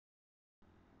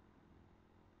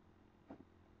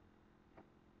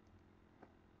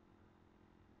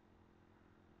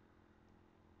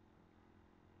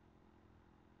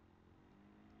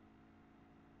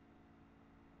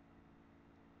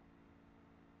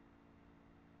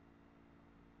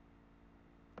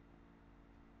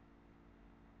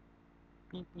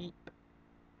Beep beep.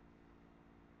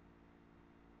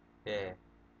 Yeah,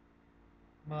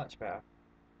 much better.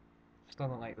 Still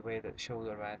don't like the way that the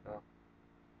shoulder went though.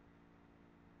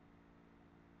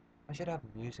 I should have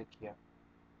music here.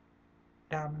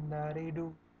 Dum da dee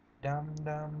doo, dum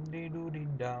dum dee doo dee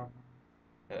dum.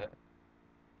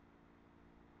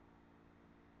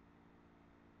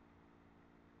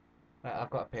 Right, I've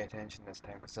got to pay attention this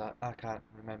time because I can't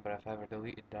remember if I ever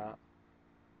deleted that.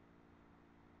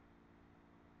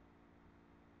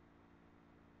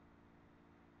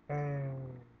 Oh.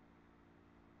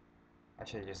 I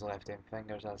should have just left them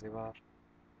fingers as they were.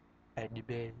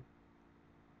 Anyway.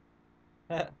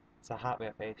 It's a happy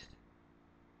face.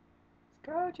 It's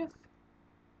gorgeous.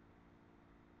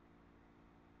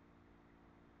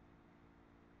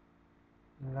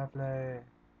 Lovely.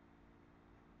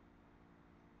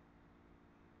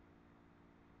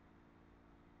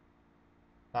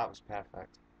 That was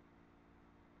perfect.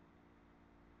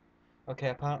 Okay,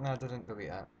 apparently I didn't delete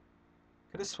it.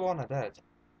 Could have sworn I did.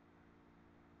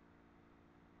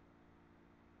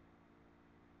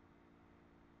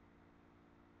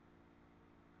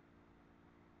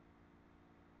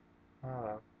 Oh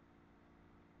well.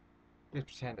 Just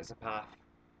pretend it's a path.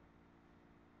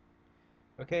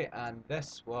 Okay, and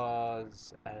this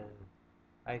was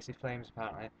Icy Flames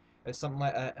apparently. It's something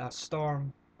like a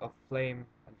storm of flame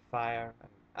and fire and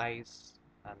ice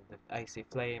and the icy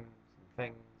flames and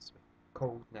things with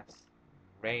coldness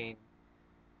and rain.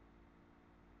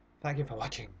 Thank you for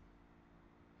watching.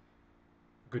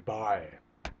 Goodbye.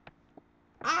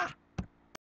 Ah!